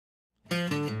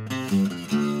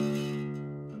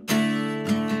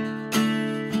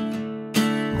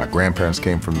grandparents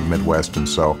came from the Midwest, and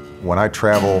so when I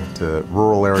travel to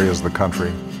rural areas of the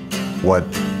country, what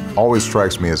always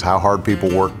strikes me is how hard people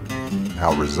work,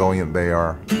 how resilient they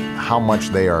are, how much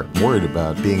they are worried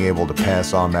about being able to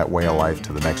pass on that way of life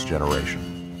to the next generation.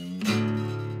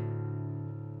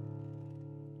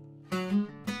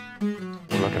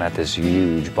 We're looking at this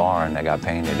huge barn that got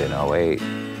painted in '08,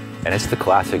 and it's the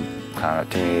classic,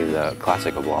 to me, the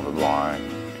classic Obama barn,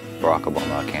 Barack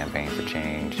Obama campaign for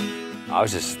change. I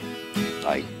was just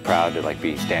proud to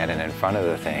be standing in front of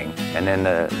the thing, and then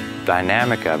the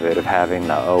dynamic of it, of having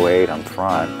the '08 on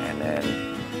front and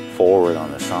then forward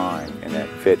on the sign, and that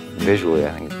fit visually,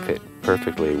 I think it fit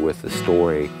perfectly with the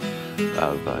story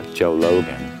of Joe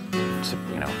Logan.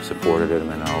 Supported him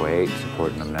in '08,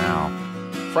 supporting him now.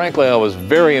 Frankly, I was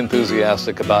very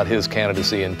enthusiastic about his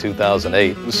candidacy in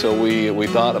 2008. So we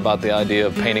thought about the idea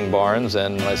of painting barns,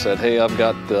 and I said, hey, I've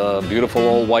got a beautiful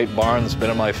old white barn that's been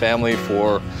in my family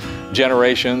for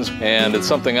generations, and it's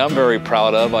something I'm very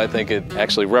proud of. I think it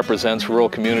actually represents rural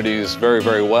communities very,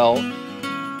 very well.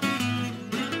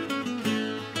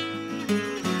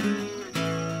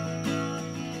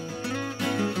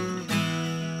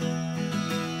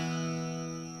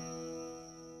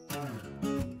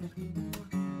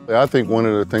 I think one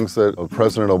of the things that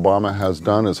President Obama has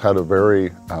done is had a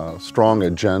very strong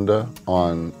agenda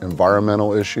on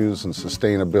environmental issues and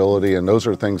sustainability, and those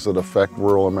are things that affect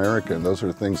rural America, and those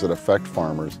are things that affect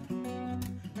farmers.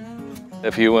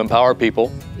 If you empower people,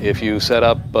 if you set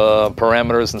up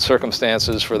parameters and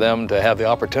circumstances for them to have the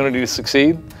opportunity to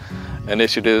succeed,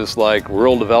 initiatives like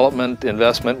rural development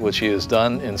investment, which he has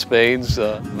done in spades,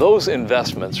 those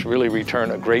investments really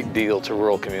return a great deal to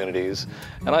rural communities.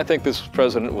 And I think this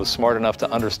president was smart enough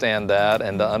to understand that,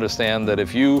 and to understand that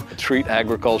if you treat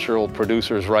agricultural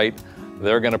producers right,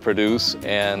 they're going to produce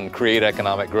and create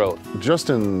economic growth.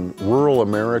 Just in rural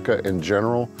America in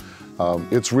general,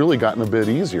 it's really gotten a bit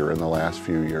easier in the last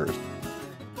few years.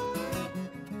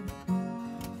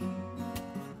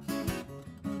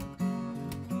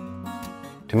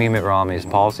 To me, Mitt Romney's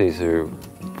policies are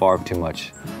far too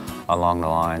much along the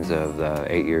lines of the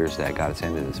 8 years that got us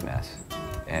into this mess.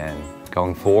 And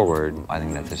going forward, I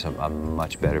think that there's a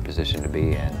much better position to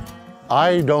be in.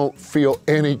 I don't feel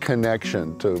any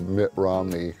connection to Mitt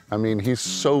Romney. I mean, he's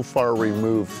so far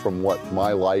removed from what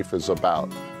my life is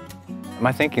about.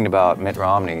 My thinking about Mitt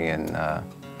Romney and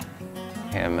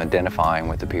him identifying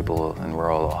with the people in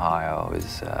rural Ohio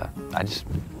is,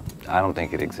 I don't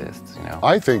think it exists,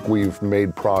 I think we've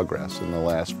made progress in the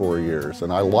last 4 years,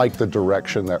 and I like the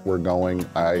direction that we're going.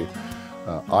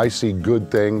 I see good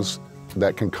things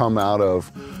that can come out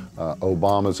of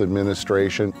Obama's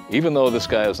administration. Even though this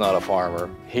guy is not a farmer,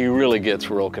 he really gets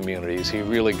rural communities. He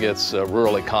really gets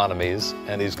rural economies,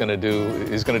 and he's going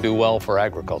to do well for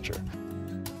agriculture.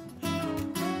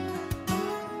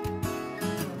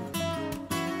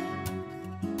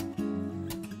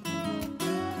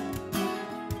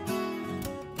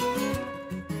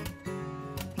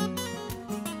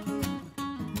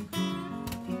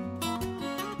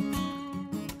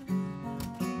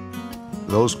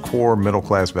 Those core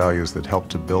middle-class values that help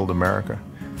to build America,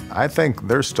 I think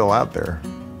they're still out there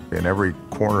in every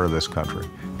corner of this country.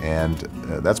 And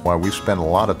that's why we've spent a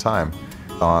lot of time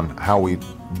on how we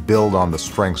build on the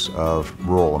strengths of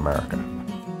rural America.